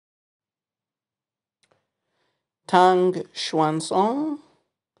Tang Xuanzong,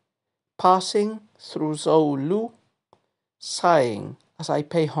 passing through Zhou Lu, sighing as I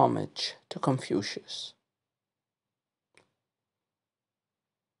pay homage to Confucius.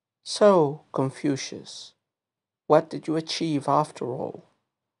 So, Confucius, what did you achieve after all?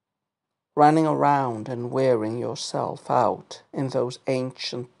 Running around and wearing yourself out in those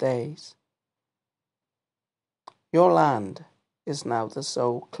ancient days. Your land is now the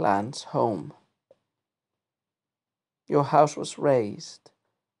Zhou clan's home. Your house was razed,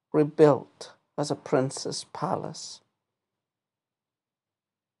 rebuilt as a prince's palace.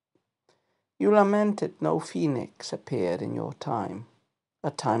 You lamented no phoenix appeared in your time,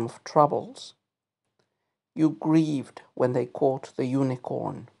 a time of troubles. You grieved when they caught the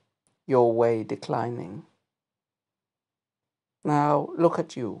unicorn, your way declining. Now look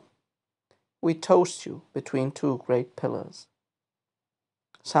at you. We toast you between two great pillars,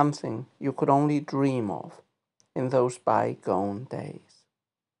 something you could only dream of in those bygone days.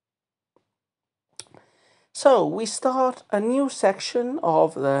 So we start a new section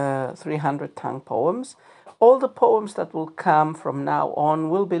of the 300 Tang poems. All the poems that will come from now on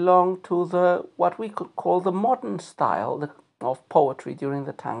will belong to the what we could call the modern style of poetry during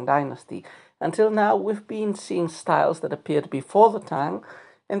the Tang dynasty. Until now, we've been seeing styles that appeared before the Tang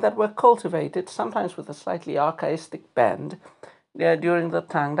and that were cultivated, sometimes with a slightly archaistic bend, during the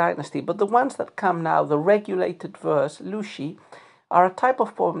Tang dynasty. But the ones that come now, the regulated verse, Lushi, are a type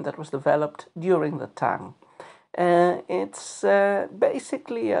of poem that was developed during the Tang. It's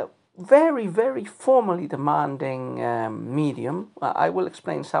basically a very, very formally demanding medium. I will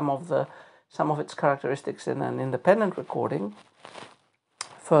explain some of its characteristics in an independent recording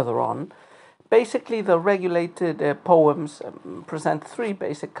further on. Basically, the regulated poems present three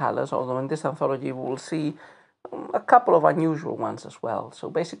basic colors, although in this anthology we will see a couple of unusual ones as well. So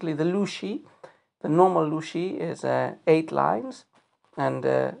basically the Lushi, the normal Lushi is 8 lines, and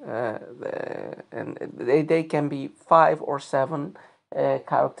they can be 5 or 7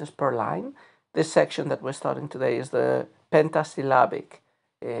 characters per line. This section that we're starting today is the pentasyllabic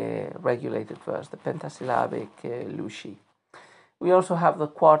regulated verse, the pentasyllabic Lushi. We also have the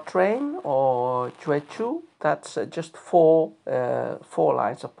quatrain or juechu. That's just 4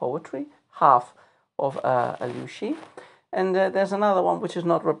 lines of poetry, half of a Lushi. And there's another one which is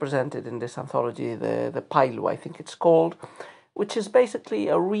not represented in this anthology, the Pailu, I think it's called, which is basically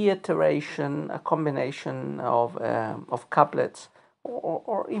a reiteration, a combination of couplets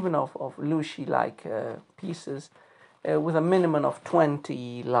or even of Lushi-like pieces with a minimum of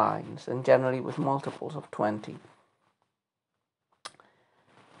 20 lines and generally with multiples of 20.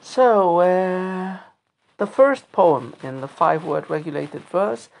 So, the first poem in the 5-word regulated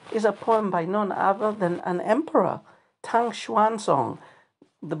verse is a poem by none other than an emperor. Tang Xuanzong,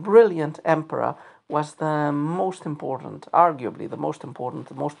 the brilliant emperor, was the most important, arguably the most important,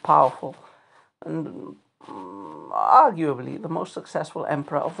 the most powerful, and arguably the most successful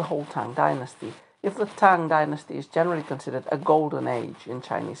emperor of the whole Tang dynasty. If the Tang dynasty is generally considered a golden age in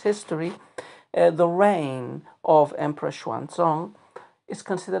Chinese history, the reign of Emperor Xuanzong is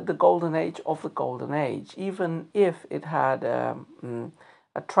considered the golden age of the golden age, even if it had a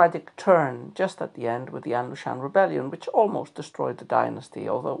tragic turn just at the end with the Anlushan rebellion, which almost destroyed the dynasty,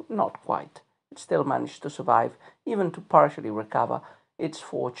 although not quite. It still managed to survive, even to partially recover its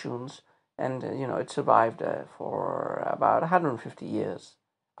fortunes, and it survived for about 150 years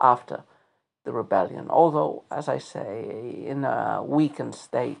after the rebellion, although, as I say, in a weakened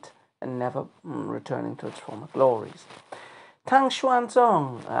state and never returning to its former glories. Tang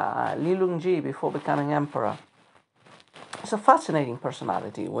Xuanzong, Li Lungji, before becoming emperor, is a fascinating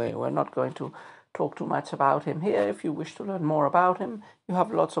personality. We're not going to talk too much about him here. If you wish to learn more about him, you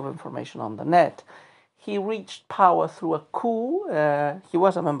have lots of information on the net. He reached power through a coup. He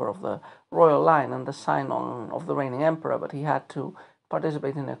was a member of the royal line and the scion of the reigning emperor, but he had to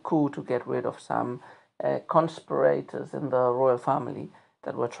participate in a coup to get rid of some conspirators in the royal family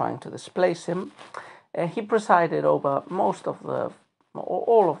that were trying to displace him. He presided over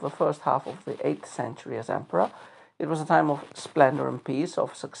all of the first half of the 8th century as emperor. It was a time of splendor and peace,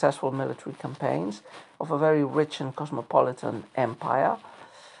 of successful military campaigns, of a very rich and cosmopolitan empire.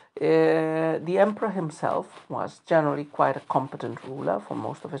 The emperor himself was generally quite a competent ruler for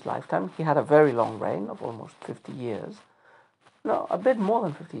most of his lifetime. He had a very long reign of almost 50 years. No, a bit more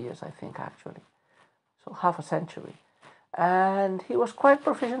than 50 years, I think, actually. So half a century. And he was quite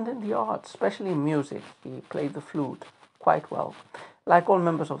proficient in the arts, especially in music. He played the flute quite well. Like all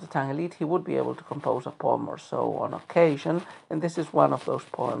members of the Tang elite, he would be able to compose a poem or so on occasion, and this is one of those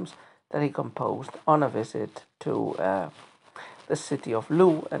poems that he composed on a visit to the city of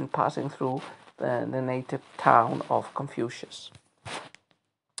Lu and passing through the native town of Confucius.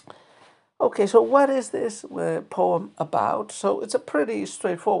 Okay, so what is this poem about? So it's a pretty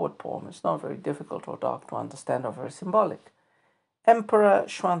straightforward poem. It's not very difficult or dark to understand or very symbolic. Emperor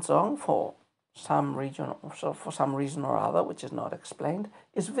Xuanzong, for some reason or other, which is not explained,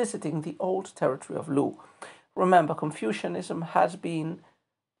 is visiting the old territory of Lu. Remember, Confucianism has been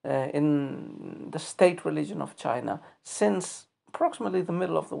in the state religion of China since approximately the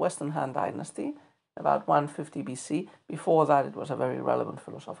middle of the Western Han Dynasty, about 150 BC. Before that, it was a very relevant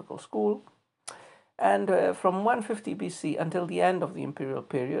philosophical school. And from 150 BC until the end of the imperial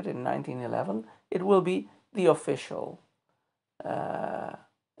period in 1911, it will be the official.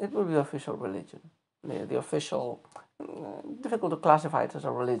 Religion, the official. Difficult to classify it as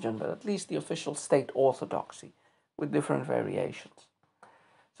a religion, but at least the official state orthodoxy, with different variations.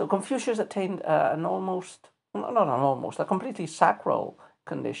 So Confucius attained a completely sacral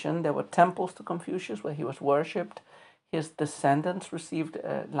condition. There were temples to Confucius where he was worshipped. His descendants received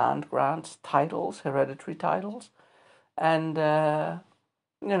land grants, titles, hereditary titles. And,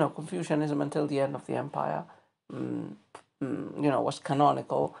 Confucianism until the end of the empire, was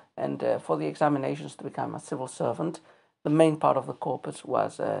canonical. And for the examinations to become a civil servant, the main part of the corpus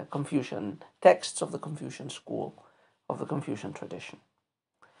was Confucian texts of the Confucian school, of the Confucian tradition.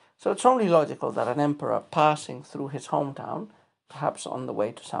 So it's only logical that an emperor passing through his hometown, perhaps on the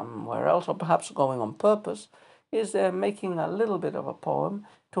way to somewhere else, or perhaps going on purpose, is making a little bit of a poem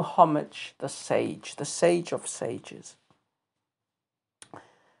to homage the sage of sages.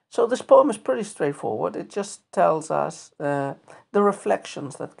 So this poem is pretty straightforward. It just tells us the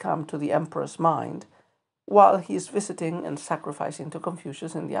reflections that come to the emperor's mind while he is visiting and sacrificing to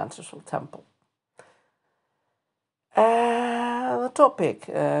Confucius in the ancestral temple. The topic,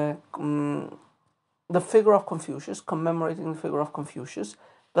 the figure of Confucius, commemorating the figure of Confucius,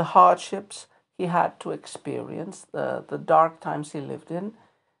 the hardships he had to experience, the dark times he lived in,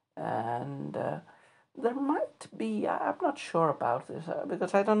 and there might be, I'm not sure about this,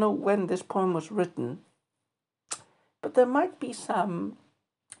 because I don't know when this poem was written, but there might be some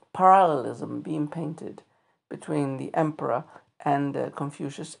parallelism being painted between the emperor and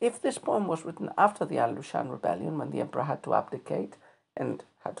Confucius. If this poem was written after the Alishan Rebellion, when the emperor had to abdicate and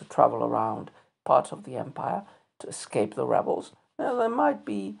had to travel around parts of the empire to escape the rebels, there might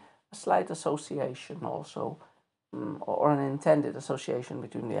be a slight association also, or an intended association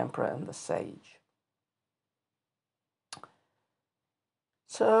between the emperor and the sage.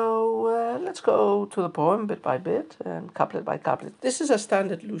 So let's go to the poem bit by bit and couplet by couplet. This is a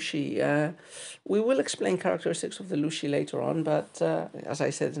standard Lushi. We will explain characteristics of the Lushi later on, but as I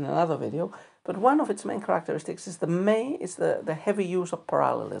said in another video, but one of its main characteristics is the heavy use of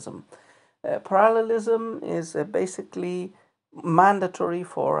parallelism. Parallelism is basically mandatory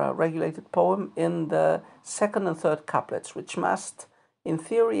for a regulated poem in the second and third couplets, which must, in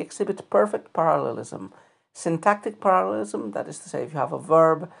theory, exhibit perfect parallelism. Syntactic parallelism, that is to say, if you have a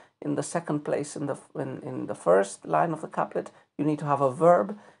verb in the second place in the first line of the couplet, you need to have a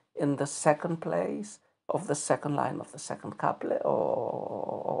verb in the second place of the second line of the second couplet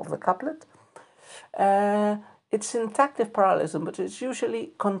or of the couplet. It's syntactic parallelism, but it's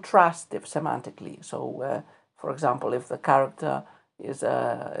usually contrastive semantically. So, for example, if the character is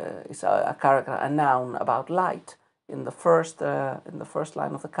a character, a noun about light in the first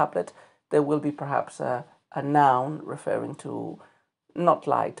line of the couplet, there will be perhaps a noun referring to not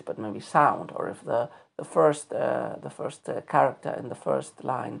light but maybe sound. Or if the first character in the first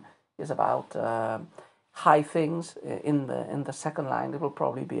line is about high things, in the second line it will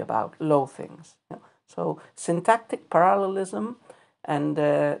probably be about low things. So syntactic parallelism and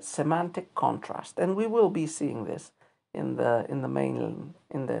semantic contrast, and we will be seeing this in the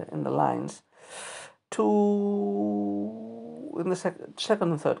lines in the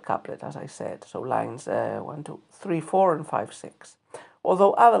second and third couplet, as I said. So lines 1, 2, 3, 4, and 5, 6.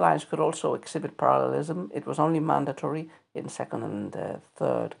 Although other lines could also exhibit parallelism, it was only mandatory in second and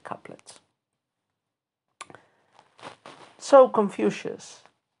third couplets. So Confucius,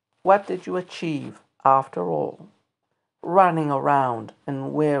 what did you achieve after all, running around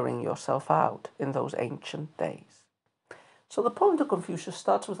and wearing yourself out in those ancient days? So the poem to Confucius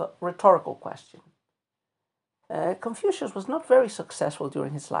starts with a rhetorical question. Confucius was not very successful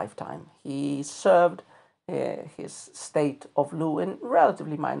during his lifetime. He served his state of Lu in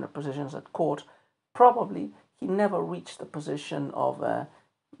relatively minor positions at court. Probably he never reached the position of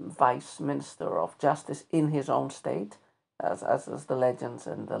vice minister of justice in his own state, as the legends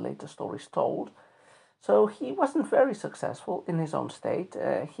and the later stories told. So he wasn't very successful in his own state.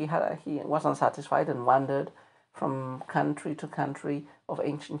 He was unsatisfied and wondered from country to country of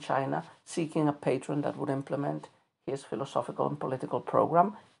ancient China, seeking a patron that would implement his philosophical and political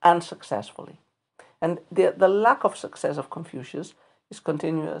program, unsuccessfully. And the lack of success of Confucius is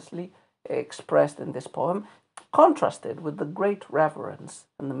continuously expressed in this poem, contrasted with the great reverence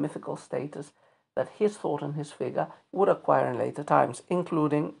and the mythical status that his thought and his figure would acquire in later times,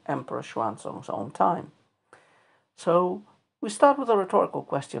 including Emperor Xuanzong's own time. So we start with a rhetorical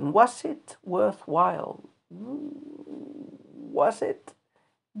question. Was it worthwhile? Was it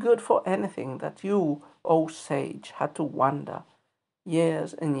good for anything that you, O sage, had to wander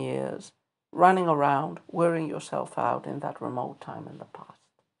years and years, running around, wearing yourself out in that remote time in the past?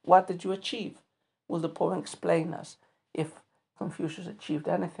 What did you achieve? Will the poem explain us if Confucius achieved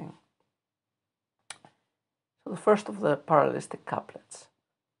anything? So the first of the parallelistic couplets.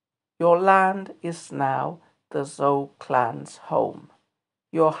 Your land is now the Zhou clan's home.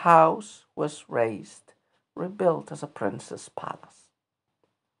 Your house was razed, rebuilt as a prince's palace.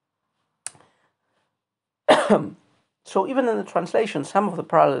 So even in the translation, some of the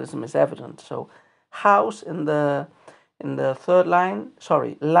parallelism is evident. So house in the third line,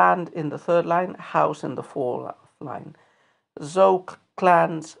 land in the third line, house in the fourth line. Zhou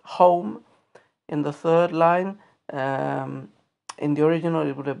clan's home in the third line. In the original,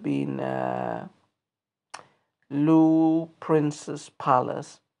 it would have been Lu Prince's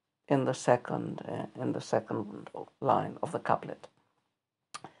Palace in the second line of the couplet.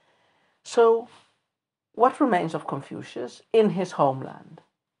 So, what remains of Confucius in his homeland?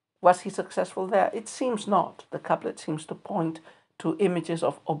 Was he successful there? It seems not. The couplet seems to point to images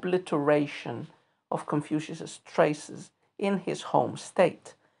of obliteration of Confucius's traces in his home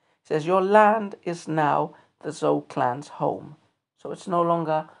state. It says, your land is now the Zhou clan's home. So it's no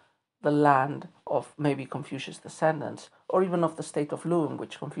longer the land of maybe Confucius' descendants, or even of the state of Lu in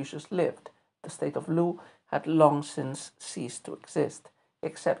which Confucius lived. The state of Lu had long since ceased to exist,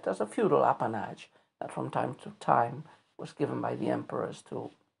 except as a feudal appanage that from time to time was given by the emperors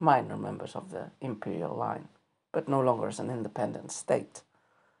to minor members of the imperial line, but no longer as an independent state.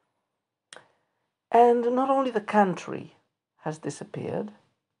 And not only the country has disappeared,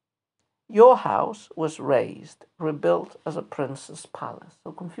 your house was razed, rebuilt as a prince's palace.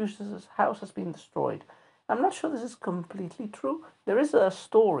 So Confucius's house has been destroyed. I'm not sure this is completely true. There is a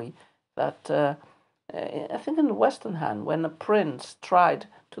story that, I think in the Western hand, when a prince tried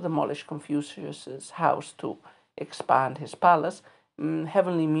to demolish Confucius's house to expand his palace,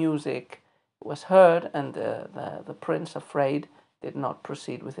 heavenly music was heard, and the prince, afraid, did not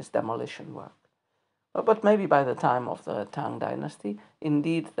proceed with his demolition work. But maybe by the time of the Tang dynasty,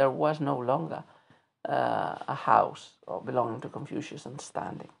 indeed, there was no longer a house belonging to Confucius and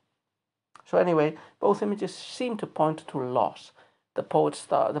standing. So anyway, both images seem to point to loss. The poet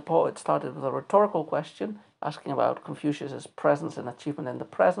started with a rhetorical question, asking about Confucius's presence and achievement in the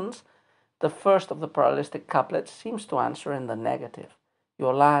present. The first of the parallelistic couplets seems to answer in the negative.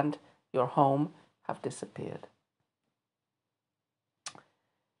 Your land, your home have disappeared.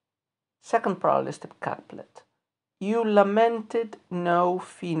 Second parallelistic couplet. You lamented no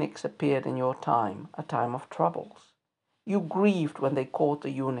phoenix appeared in your time, a time of troubles. You grieved when they caught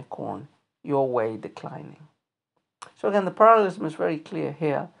the unicorn, your way declining. So again, the parallelism is very clear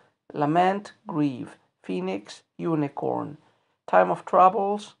here. Lament, grieve, phoenix, unicorn, time of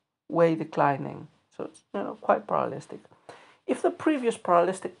troubles, way declining. So it's quite parallelistic. If the previous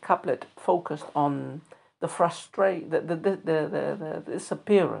parallelistic couplet focused on the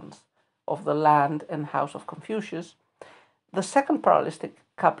disappearance of the land and house of Confucius, the second parallelistic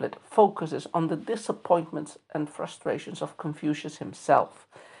couplet focuses on the disappointments and frustrations of Confucius himself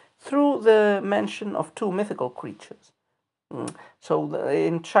through the mention of two mythical creatures. So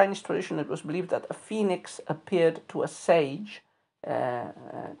in Chinese tradition, it was believed that a phoenix appeared to a sage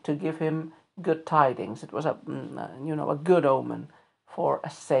to give him good tidings. It was a good omen for a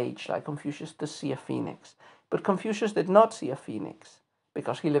sage like Confucius to see a phoenix. But Confucius did not see a phoenix,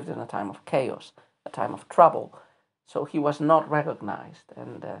 because he lived in a time of chaos, a time of trouble. So he was not recognized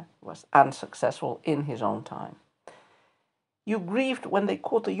and was unsuccessful in his own time. You grieved when they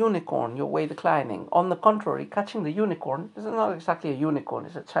caught the unicorn, your way declining. On the contrary, catching the unicorn is not exactly a unicorn.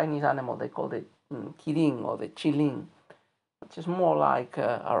 It's a Chinese animal. They call it kiling or the chiling, which is more like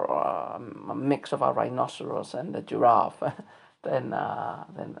a mix of a rhinoceros and a giraffe than a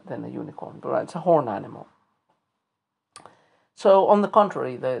unicorn. But it's a horned animal. So, on the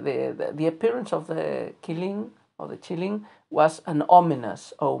contrary, the appearance of the kiling or the chiling was an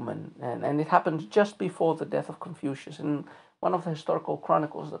ominous omen, and it happened just before the death of Confucius. In one of the historical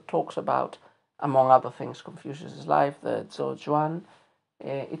chronicles that talks about, among other things, Confucius's life, the Zhuan,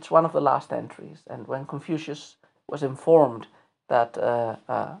 it's one of the last entries. And when Confucius was informed that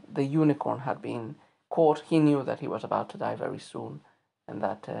the unicorn had been caught, he knew that he was about to die very soon, and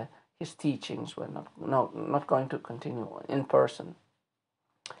that his teachings were not going to continue in person.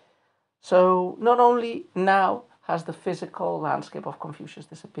 So not only now has the physical landscape of Confucius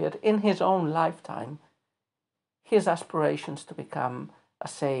disappeared, in his own lifetime, his aspirations to become a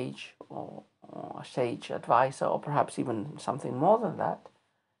sage or a sage advisor, or perhaps even something more than that,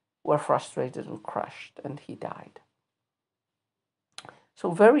 were frustrated and crushed, and he died.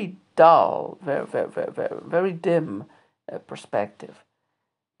 So very dull, very dim perspective.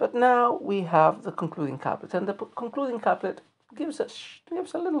 But now we have the concluding couplet, and the concluding couplet gives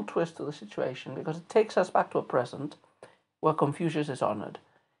a little twist to the situation, because it takes us back to a present where Confucius is honored.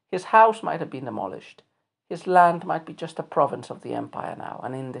 His house might have been demolished. His land might be just a province of the empire now,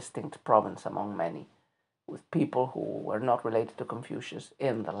 an indistinct province among many, with people who were not related to Confucius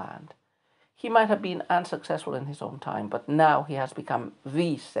in the land. He might have been unsuccessful in his own time, but now he has become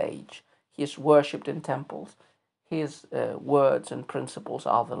the sage. He is worshipped in temples. His words and principles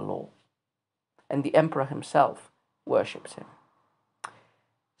are the law. And the emperor himself worships him.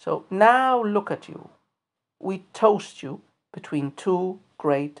 So now look at you. We toast you between two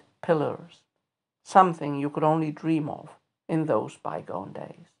great pillars, something you could only dream of in those bygone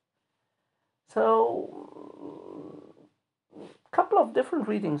days. So a couple of different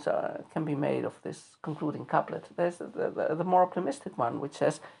readings can be made of this concluding couplet. There's the more optimistic one, which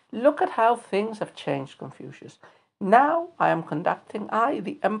says, look at how things have changed, Confucius. Now I,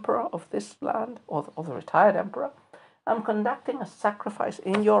 the emperor of this land, or the retired emperor, am conducting a sacrifice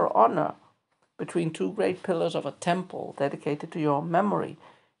in your honor between two great pillars of a temple dedicated to your memory.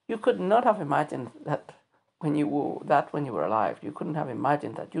 You could not have imagined that when you were alive. You couldn't have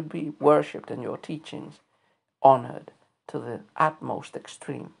imagined that you'd be worshipped and your teachings honored to the utmost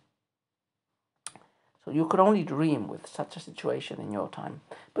extreme. So you could only dream with such a situation in your time.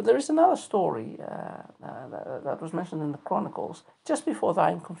 But there is another story that was mentioned in the Chronicles. Just before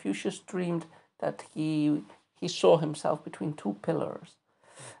dying, Confucius dreamed that he saw himself between two pillars.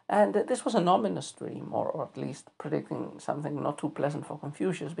 And this was an ominous dream, or at least predicting something not too pleasant for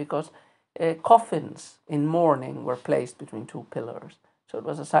Confucius, because coffins in mourning were placed between two pillars. So it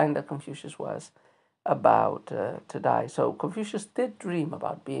was a sign that Confucius was about to die. So Confucius did dream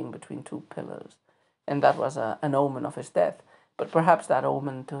about being between two pillars, and that was an omen of his death. But perhaps that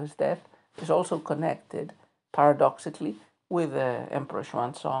omen to his death is also connected, paradoxically, with Emperor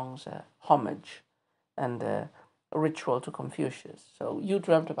Xuanzong's homage and a ritual to Confucius. So you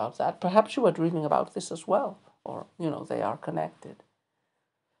dreamt about that. Perhaps you were dreaming about this as well, or, they are connected.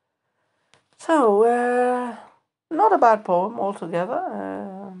 So, not a bad poem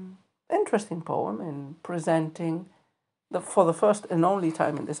altogether. Interesting poem in presenting, for the first and only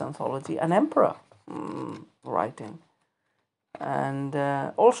time in this anthology, an emperor writing. And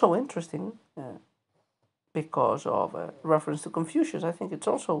also interesting because of a reference to Confucius. I think it's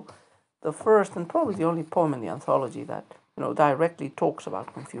also the first and probably the only poem in the anthology that directly talks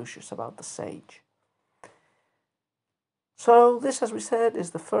about Confucius, about the sage. So this, as we said,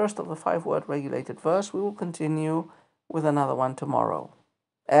 is the first of the 5-word regulated verse. We will continue with another one tomorrow.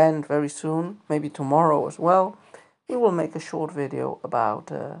 And very soon, maybe tomorrow as well, we will make a short video about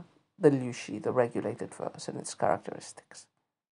the Liu Shi, the regulated verse, and its characteristics.